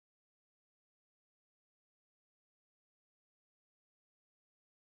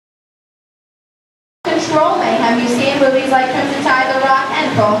control mayhem you see in movies like Crimson Tide, The Rock,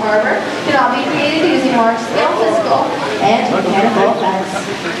 and Pearl Harbor can all be created using large-scale physical and mechanical effects.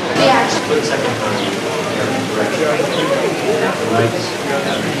 The action.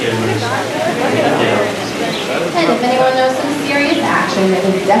 And if anyone knows some serious action, it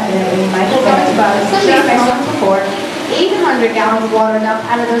is definitely Michael Garn's buzz. Somebody's mentioned before. 800 gallons of water dumped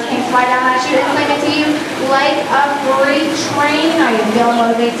out of those tanks right down that chute. It's like it to you like a freight train. Are you feeling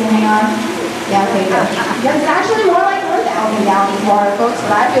motivated to hang on? Yeah, okay, good. Because it's actually more like 1,000 gallons of water, folks,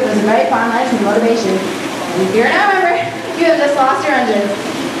 but I feel there's a very fine line between motivation. And here now, remember, you have just lost your engine.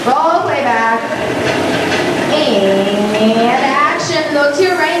 Roll playback. And action. Look to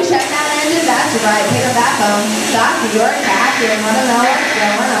your right and check that engine. That's right. Pick up that phone. Talk to your captain. Let them know what's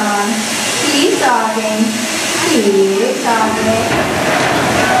going on. Keep talking. Keep talking.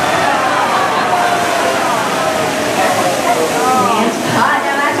 And cut.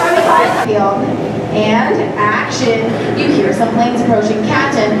 Now that's why we call it the field. And action. You hear some planes approaching.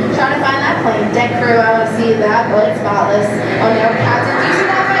 Captain, trying to find that plane. Deck crew, I want to see that, but it's spotless. Oh no, Captain, do you see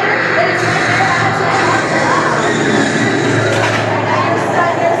that fighter? It's right there, Captain. You're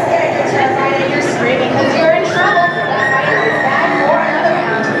stunned, you're scared, you're terrified, and you're screaming because you're in trouble. That fighter is back for another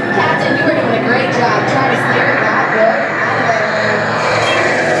round. Captain, you were doing a great job trying to steer that boat out of there.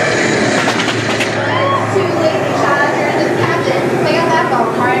 But it's too late to shot out your engine. Captain, pick up that phone.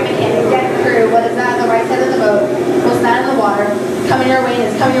 Car and mechanic, deck crew. What is that on the right side of the boat? What's that in the water? Coming your way,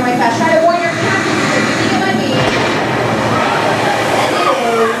 it's coming your way fast. Try to warn your captain because you think it might be. And it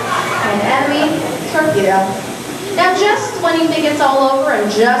is an enemy torpedo. Now just when you think it's all over and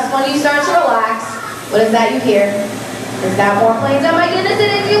just when you start to relax, what is that you hear? Is that more planes? Oh my goodness,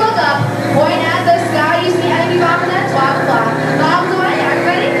 and if you look up, point at the sky, you see enemy bombers at 12 o'clock. Bombs away, are you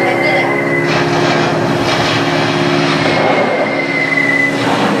ready? Hit the deck.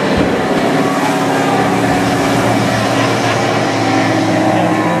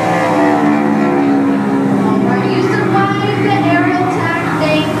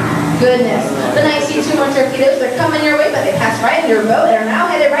 Goodness. The nice C-21 torpedoes are coming your way, but they pass right into your boat and are now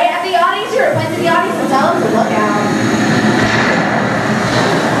headed right at the audience. You're to point to the audience and tell them to look out.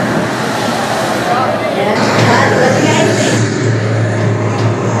 And that's what you guys think.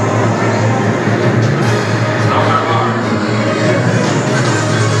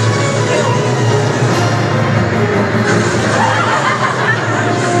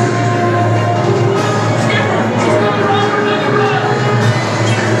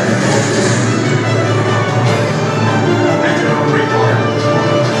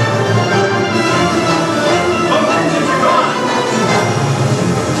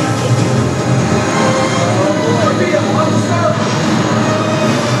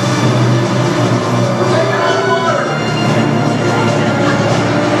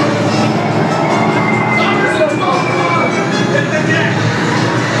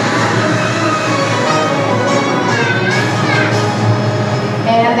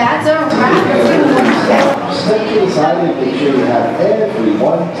 Step to the side and make sure you have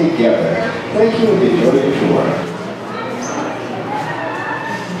everyone together. Thank you and enjoy your tour.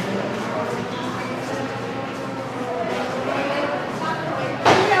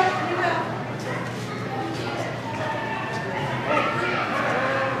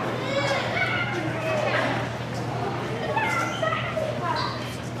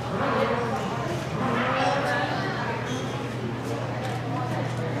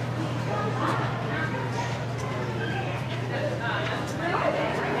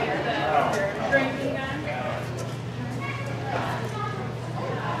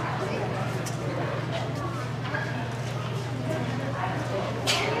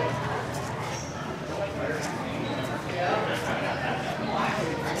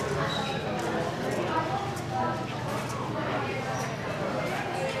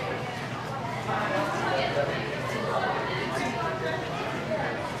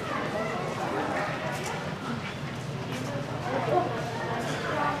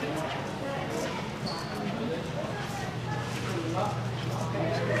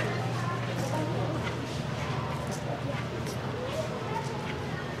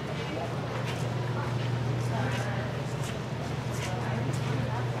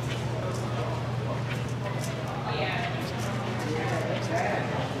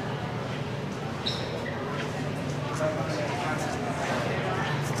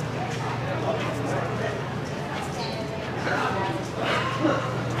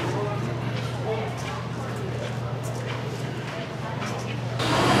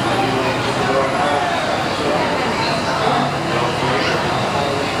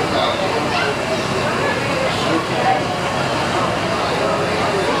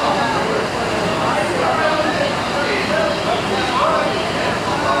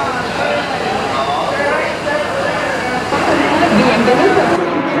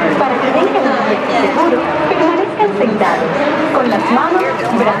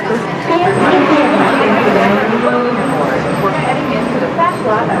 We're heading into the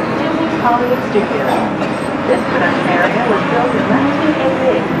Backlot of Disney's Hollywood Studios. This production area was built in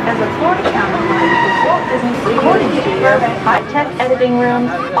 1988 as a Florida counterpart to Walt Disney recording studio, high-tech editing rooms.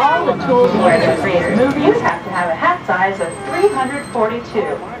 All the tools needed to create movies have to have a hat size of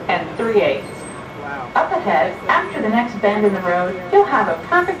 342 and 3/8. Up ahead, after the next bend in the road, you'll have a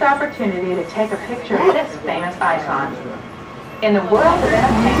perfect opportunity to take a picture of this famous icon. In the world of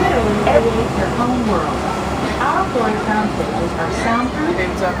entertainment, everything's your own world. Our Florida sound stages are soundproof,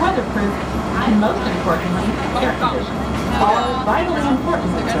 weatherproof, and most importantly, air conditioned. All vitally important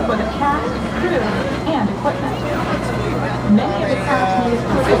for the cast, crew, and equipment. Many of the crafts needed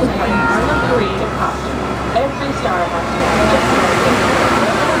for this wedding are in creative costumes. Every star has to be just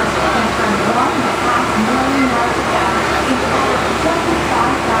and turn one and a half million dollars of cash into over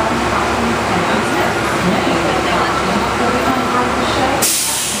 25,000 costumes and outfits. Many of those costumes will become part of the show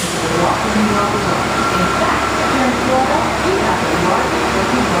and walking in the world. In fact, here in Florida, we have the largest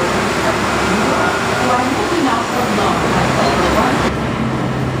Disney world in the world. Why Mickey Mouse alone has over 1.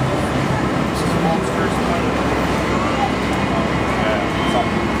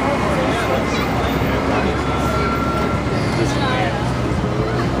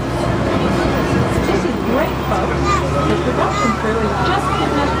 This is great, folks. The production crew is just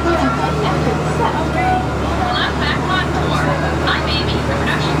getting us prepped after the set. Well, I'm Backlot 4. I'm Amy, the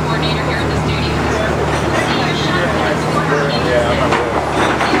production coordinator here at the studio. See, your shot minutes for our We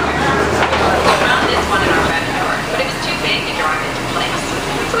found this one in our backyard, but it was too big to drive into place.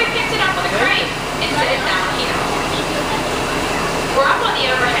 So we picked it up with a crane and set it down here. We're up on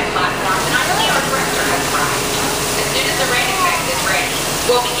the overhead platform, and I believe our director has arrived. As soon as the rain effect is ready,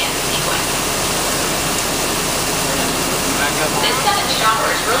 we'll begin the sequence. This set and shower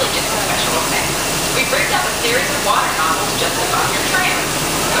is really just a special effect. We rigged up a series of water nozzles just above your trailer.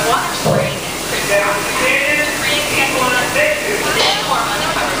 The water spraying and crystal to create seconds. This normally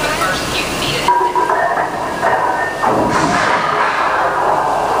covers the first few feet of the set.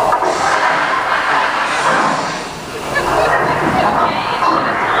 Okay, it's showtime.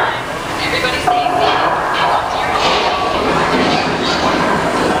 Everybody stay seated. And once you're ready,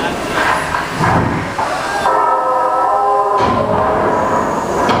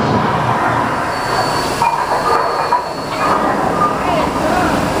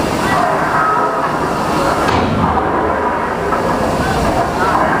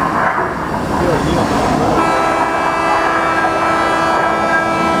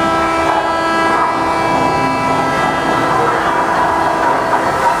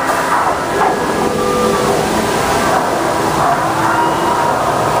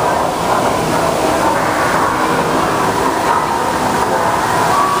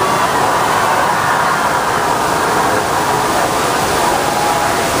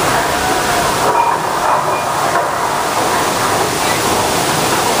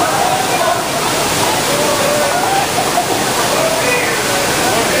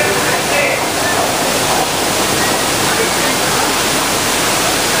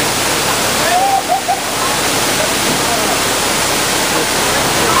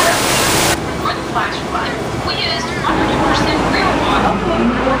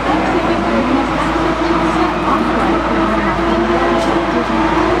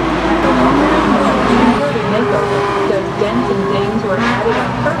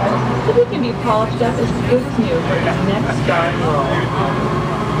 polished up as good as new for his next starring role.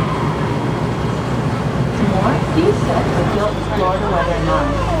 More, these sets are built in Florida weather in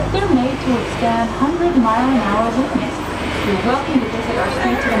mind. They're made to withstand 100-mile-an-hour winds. You're welcome to visit our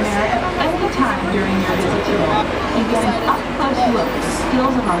streets of America anytime during your visit today and get an up-close look at the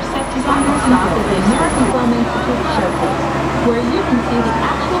skills of our set designers and at the American Film Institute Showcase, where you can see the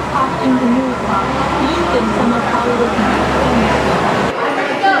actual costumes and movie props used in some of Hollywood's most famous films.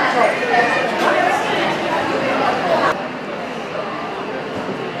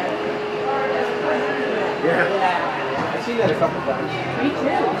 Yeah, I've seen that a couple times. Me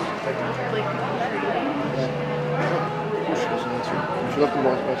too. She left the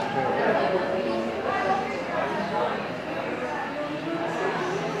more special.